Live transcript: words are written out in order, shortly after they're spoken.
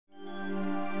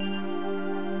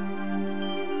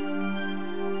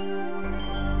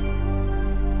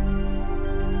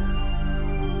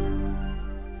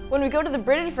When we go to the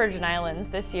British Virgin Islands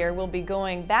this year, we'll be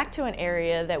going back to an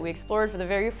area that we explored for the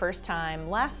very first time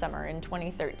last summer in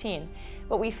 2013.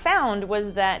 What we found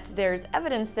was that there's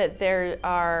evidence that there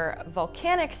are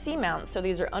volcanic seamounts, so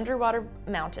these are underwater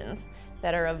mountains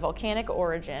that are of volcanic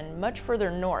origin much further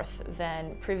north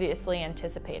than previously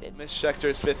anticipated. Ms.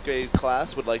 Schechter's 5th grade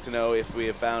class would like to know if we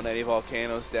have found any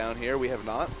volcanoes down here. We have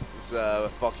not. It's a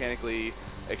volcanically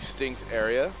extinct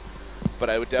area, but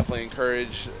I would definitely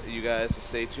encourage you guys to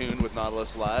stay tuned with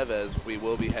Nautilus Live, as we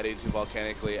will be heading to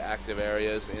volcanically active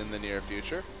areas in the near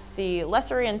future. The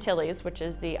Lesser Antilles, which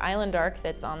is the island arc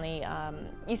that's on the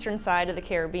eastern side of the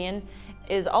Caribbean,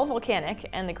 is all volcanic,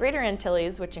 and the Greater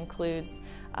Antilles, which includes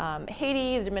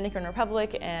Haiti, the Dominican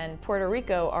Republic, and Puerto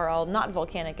Rico, are all not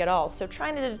volcanic at all. So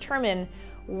trying to determine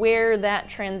where that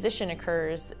transition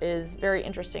occurs is very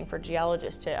interesting for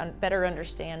geologists to better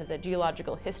understand the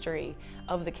geological history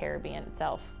of the Caribbean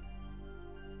itself.